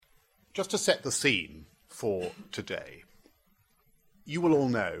Just to set the scene for today, you will all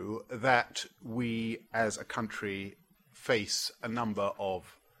know that we as a country face a number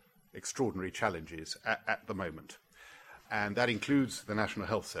of extraordinary challenges at the moment, and that includes the National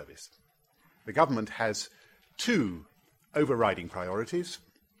Health Service. The government has two overriding priorities.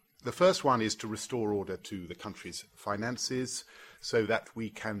 The first one is to restore order to the country's finances so that we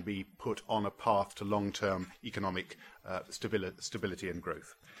can be put on a path to long-term economic stability and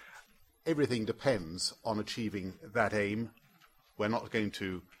growth. Everything depends on achieving that aim. We're not going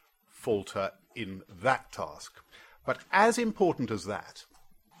to falter in that task. But as important as that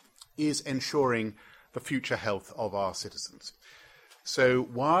is ensuring the future health of our citizens. So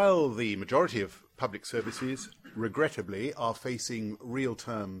while the majority of public services, regrettably, are facing real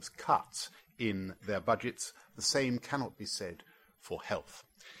terms cuts in their budgets, the same cannot be said for health.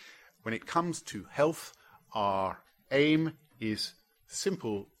 When it comes to health, our aim is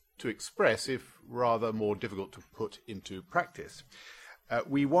simple to express, if rather more difficult to put into practice.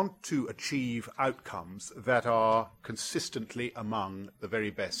 We want to achieve outcomes that are consistently among the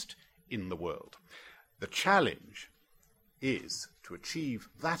very best in the world. The challenge is to achieve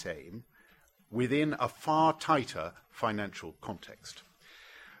that aim within a far tighter financial context.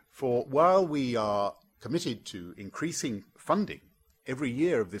 For while we are committed to increasing funding every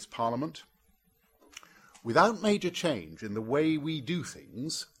year of this Parliament, without major change in the way we do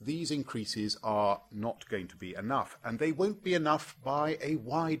things, these increases are not going to be enough, and they won't be enough by a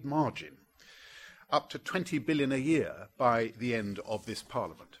wide margin, up to 20 billion a year by the end of this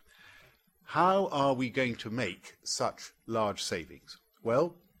Parliament. How are we going to make such large savings?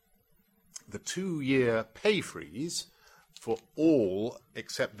 Well, the 2-year pay freeze for all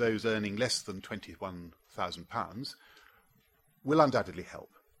except those earning less than £21,000 will undoubtedly help.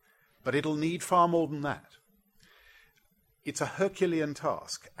 But it'll need far more than that. It's a Herculean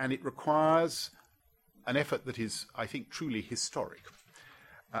task, and it requires an effort that is, I think, truly historic,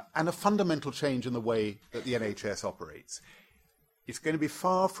 and a fundamental change in the way that the NHS operates. It's going to be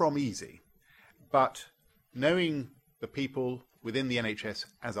far from easy, but knowing the people within the NHS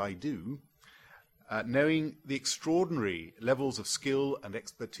as I do, knowing the extraordinary levels of skill and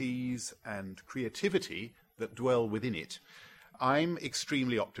expertise and creativity that dwell within it, I'm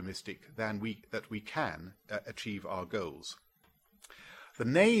extremely optimistic that we can achieve our goals. The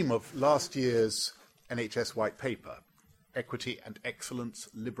name of last year's NHS White Paper, Equity and Excellence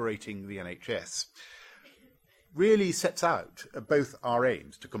Liberating the NHS, really sets out both our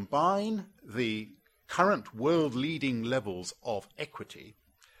aims to combine the current world-leading levels of equity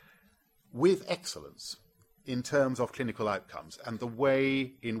with excellence in terms of clinical outcomes and the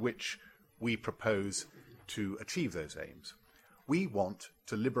way in which we propose to achieve those aims. We want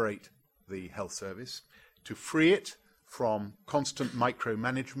to liberate the health service, to free it from constant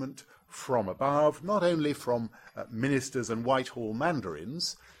micromanagement from above, not only from ministers and Whitehall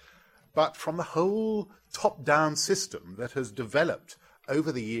mandarins, but from the whole top-down system that has developed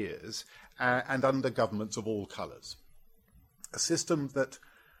over the years and under governments of all colours. A system that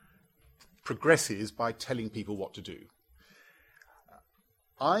progresses by telling people what to do.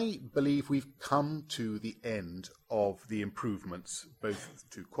 I believe we've come to the end of the improvements, both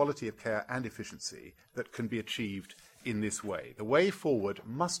to quality of care and efficiency, that can be achieved in this way. The way forward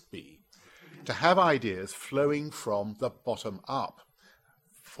must be to have ideas flowing from the bottom up,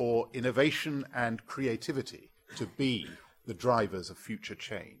 for innovation and creativity to be the drivers of future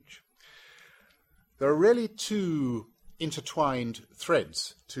change. There are really two intertwined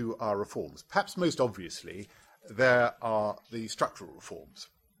threads to our reforms. Perhaps most obviously, there are the structural reforms.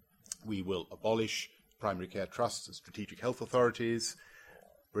 We will abolish primary care trusts and strategic health authorities,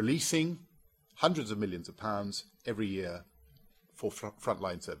 releasing hundreds of millions of pounds every year for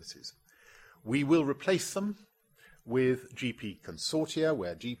frontline services. We will replace them with GP consortia,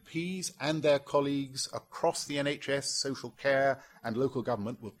 where GPs and their colleagues across the NHS, social care and local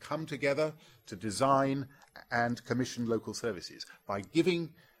government will come together to design and commission local services. By giving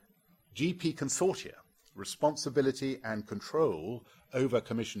GP consortia responsibility and control over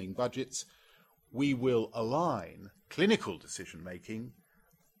commissioning budgets, we will align clinical decision-making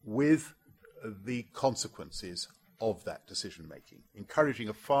with the consequences of that decision-making, encouraging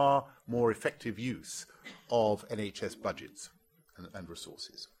a far more effective use of NHS budgets and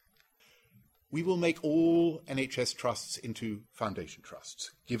resources. We will make all NHS trusts into foundation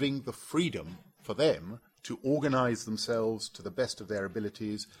trusts, giving the freedom for them to organise themselves to the best of their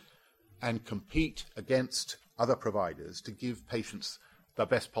abilities and compete against other providers to give patients the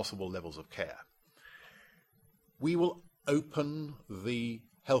best possible levels of care. We will open the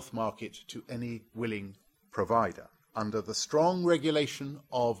health market to any willing provider. under the strong regulation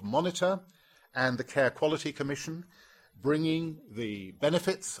of Monitor and the Care Quality Commission, bringing the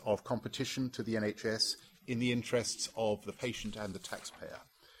benefits of competition to the NHS in the interests of the patient and the taxpayer.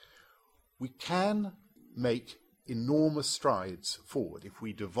 We can make enormous strides forward if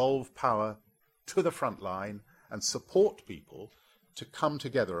we devolve power to the front line and support people to come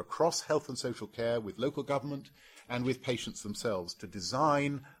together across health and social care with local government and with patients themselves to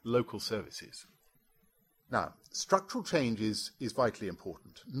design local services. Now, structural change is vitally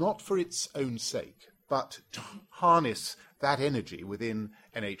important, not for its own sake, but to harness that energy within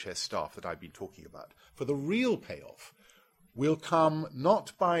NHS staff that I've been talking about. For the real payoff will come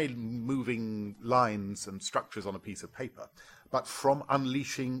not by moving lines and structures on a piece of paper, but from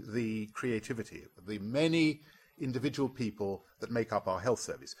unleashing the creativity of the many individual people that make up our health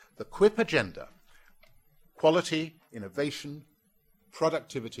service. The QIPP agenda, quality, innovation,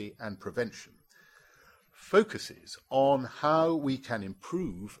 productivity and prevention, focuses on how we can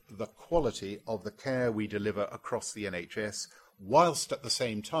improve the quality of the care we deliver across the NHS, whilst at the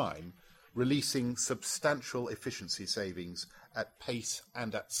same time releasing substantial efficiency savings at pace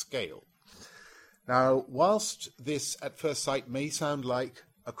and at scale. Now, whilst this at first sight may sound like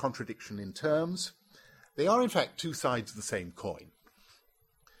a contradiction in terms, they are in fact two sides of the same coin.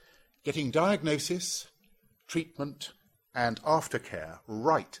 Getting diagnosis, treatment and aftercare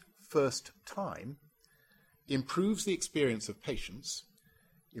right first time improves the experience of patients,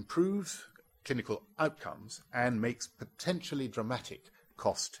 improves clinical outcomes and makes potentially dramatic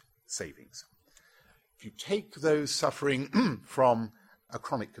cost savings. If you take those suffering from a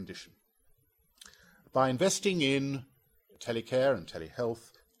chronic condition, by investing in telecare and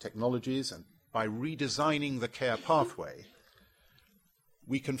telehealth technologies and by redesigning the care pathway,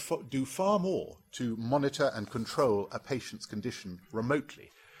 we can do far more to monitor and control a patient's condition remotely,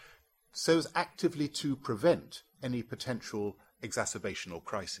 so as actively to prevent any potential exacerbation or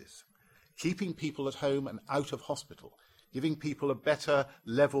crisis, keeping people at home and out of hospital, giving people a better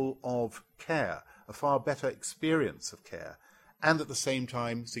level of care, a far better experience of care, and at the same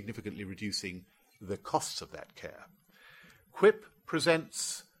time significantly reducing the costs of that care. QIPP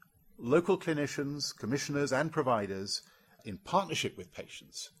presents local clinicians, commissioners and providers in partnership with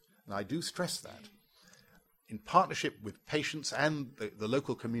patients, and I do stress that, in partnership with patients and the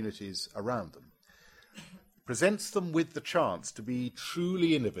local communities around them, presents them with the chance to be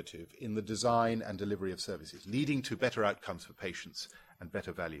truly innovative in the design and delivery of services, leading to better outcomes for patients and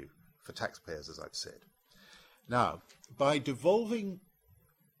better value for taxpayers, as I've said. Now, by devolving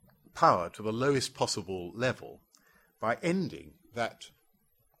power to the lowest possible level, by ending that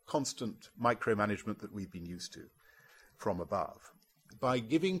constant micromanagement that we've been used to from above, by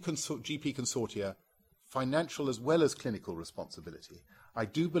giving GP consortia financial as well as clinical responsibility, I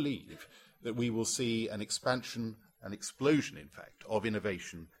do believe that we will see an expansion, an explosion, in fact, of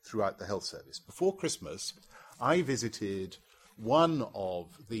innovation throughout the health service. Before Christmas, I visited one of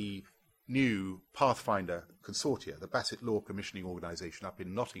the new Pathfinder consortia, the Bassett Law Commissioning Organisation up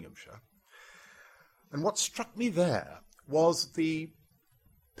in Nottinghamshire. And what struck me there was the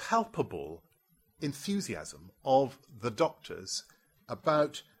palpable enthusiasm of the doctors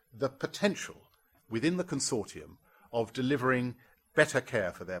about the potential within the consortium of delivering better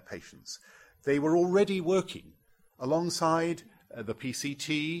care for their patients. They were already working alongside the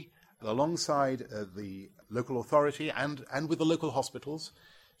PCT, alongside the local authority and with the local hospitals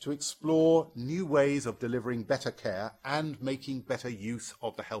to explore new ways of delivering better care and making better use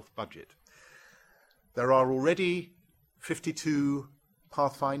of the health budget. There are already 52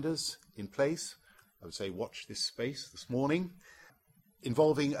 Pathfinders in place. I would say watch this space this morning,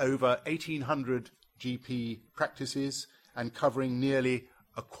 involving over 1,800 GP practices and covering nearly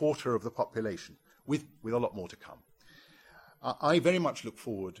a quarter of the population, with a lot more to come. I very much look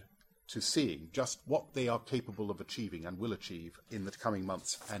forward to seeing just what they are capable of achieving and will achieve in the coming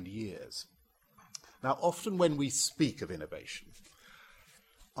months and years. Now, often when we speak of innovation,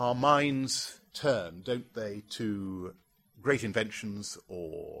 our minds turn, don't they, to great inventions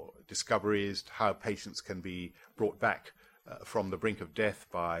or discoveries, how patients can be brought back from the brink of death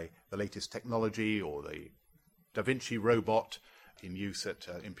by the latest technology, or the Da Vinci robot in use at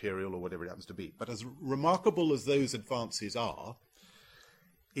Imperial or whatever it happens to be. But as remarkable as those advances are,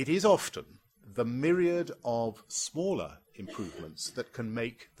 it is often the myriad of smaller improvements that can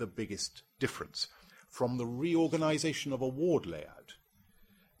make the biggest difference, from the reorganization of a ward layout,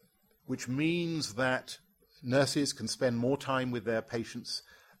 which means that nurses can spend more time with their patients,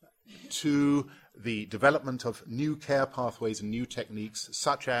 to the development of new care pathways and new techniques,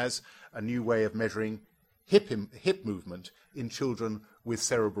 such as a new way of measuring hip movement in children with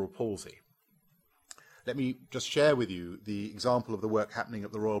cerebral palsy. Let me just share with you the example of the work happening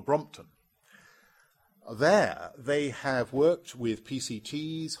at the Royal Brompton. There, they have worked with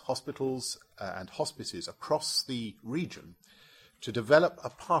PCTs, hospitals and hospices across the region to develop a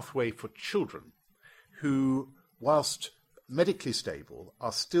pathway for children who, whilst medically stable,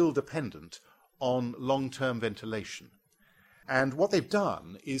 are still dependent on long-term ventilation. And what they've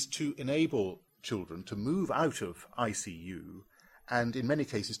done is to enable children to move out of ICU and, in many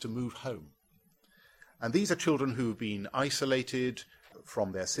cases, to move home. And these are children who have been isolated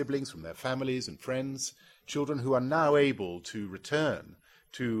from their siblings, from their families and friends, children who are now able to return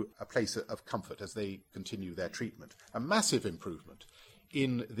to a place of comfort as they continue their treatment. A massive improvement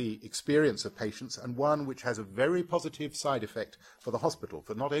in the experience of patients, and one which has a very positive side effect for the hospital,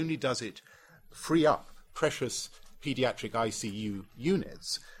 for not only does it free up precious paediatric ICU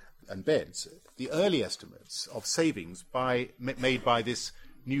units and beds, the early estimates of savings made by this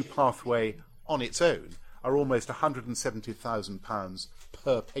new pathway on its own are almost £170,000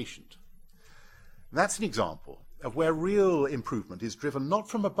 per patient. That's an example of where real improvement is driven not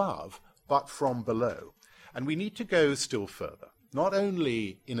from above, but from below. And we need to go still further, not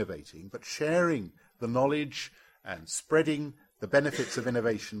only innovating, but sharing the knowledge and spreading the benefits of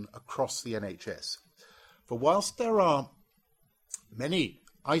innovation across the NHS. For whilst there are many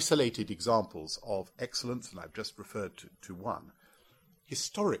isolated examples of excellence, and I've just referred to one,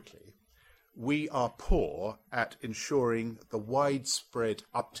 historically, we are poor at ensuring the widespread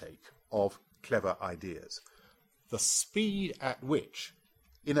uptake of clever ideas. The speed at which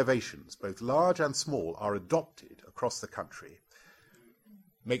innovations, both large and small, are adopted across the country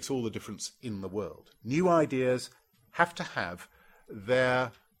makes all the difference in the world. New ideas have to have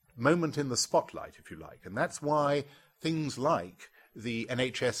their moment in the spotlight, if you like, and that's why things like the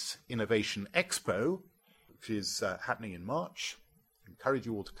NHS Innovation Expo, which is happening in March, I encourage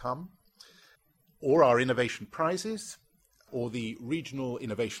you all to come, or our innovation prizes, or the regional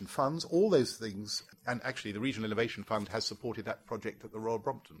innovation funds, all those things, and actually the Regional Innovation Fund has supported that project at the Royal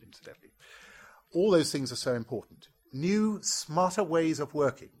Brompton, incidentally. All those things are so important. New, smarter ways of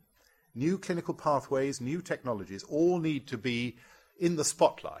working, new clinical pathways, new technologies, all need to be in the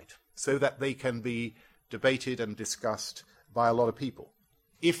spotlight so that they can be debated and discussed by a lot of people,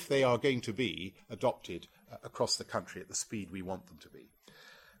 if they are going to be adopted across the country at the speed we want them to be.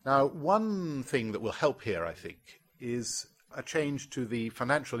 Now, one thing that will help here, I think, is a change to the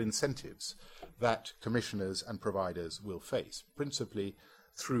financial incentives that commissioners and providers will face, principally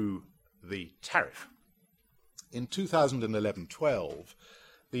through the tariff. In 2011-12,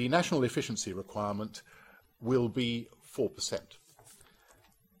 the national efficiency requirement will be 4%.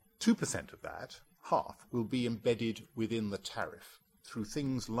 2% of that, half, will be embedded within the tariff through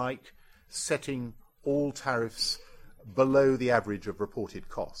things like setting all tariffs below the average of reported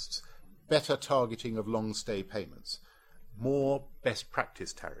costs, better targeting of long-stay payments, more best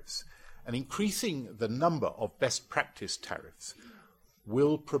practice tariffs. And increasing the number of best practice tariffs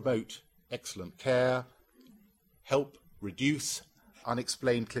will promote excellent care, help reduce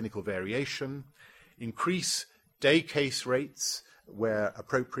unexplained clinical variation, increase day case rates where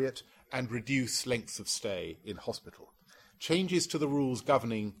appropriate, and reduce lengths of stay in hospital. Changes to the rules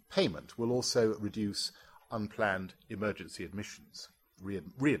governing payment will also reduce unplanned emergency admissions,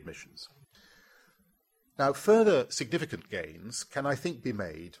 readmissions. Now, further significant gains can, I think, be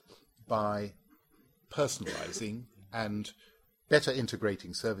made by personalising and better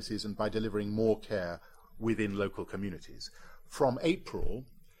integrating services and by delivering more care within local communities. From April,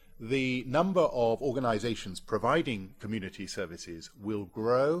 the number of organisations providing community services will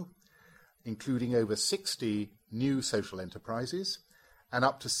grow, including over 60 new social enterprises and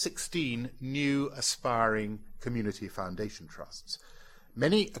up to 16 new aspiring community foundation trusts.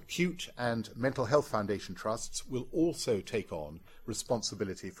 Many acute and mental health foundation trusts will also take on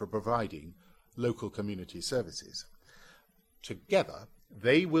responsibility for providing local community services. Together,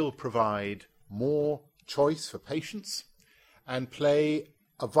 they will provide more choice for patients and play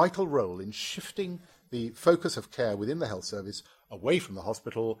a vital role in shifting the focus of care within the health service away from the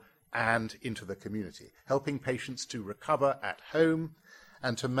hospital and into the community, helping patients to recover at home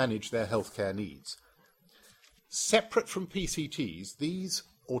and to manage their healthcare needs. Separate from PCTs, these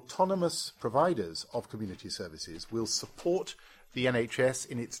autonomous providers of community services will support the NHS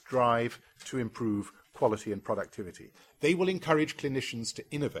in its drive to improve quality and productivity. They will encourage clinicians to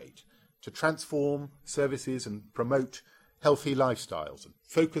innovate, to transform services and promote healthy lifestyles and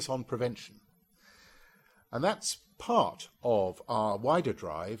focus on prevention. And that's part of our wider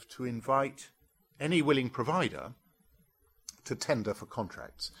drive to invite any willing provider to tender for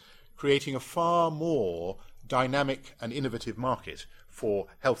contracts, creating a far more dynamic and innovative market for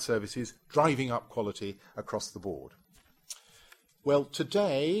health services, driving up quality across the board. Well,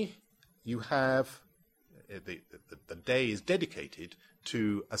 today you have, the day is dedicated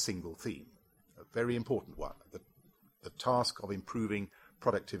to a single theme, a very important one, the task of improving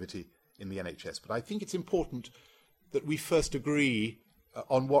productivity in the NHS. But I think it's important that we first agree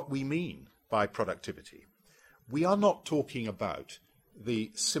on what we mean by productivity. We are not talking about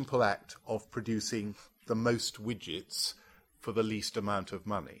the simple act of producing the most widgets for the least amount of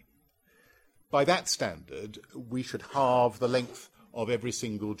money. By that standard, we should halve the length of every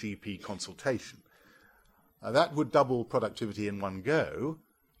single GP consultation. That would double productivity in one go,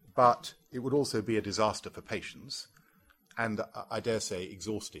 but it would also be a disaster for patients and, I dare say,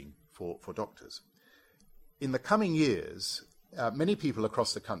 exhausting for doctors. In the coming years, many people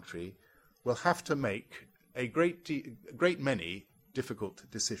across the country will have to make a great many difficult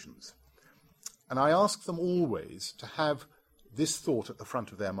decisions. And I ask them always to have this thought at the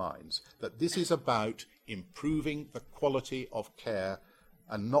front of their minds, that this is about improving the quality of care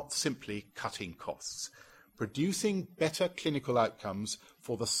and not simply cutting costs. Producing better clinical outcomes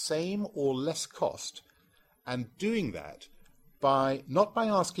for the same or less cost, and doing that not by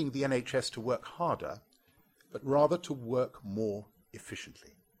asking the NHS to work harder, but rather to work more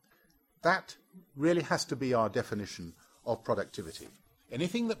efficiently. That really has to be our definition of productivity.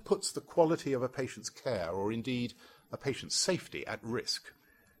 Anything that puts the quality of a patient's care, or indeed a patient's safety, at risk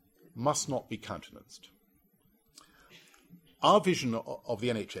must not be countenanced. Our vision of the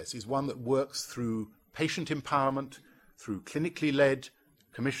NHS is one that works through patient empowerment, through clinically led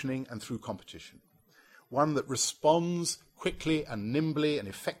commissioning, and through competition. One that responds quickly and nimbly and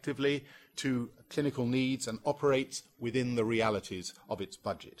effectively to clinical needs and operates within the realities of its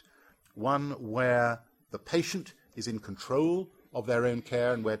budget. One where the patient is in control of their own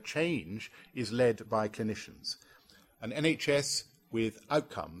care and where change is led by clinicians. An NHS with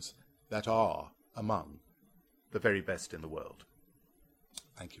outcomes that are among the very best in the world.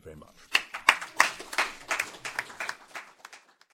 Thank you very much.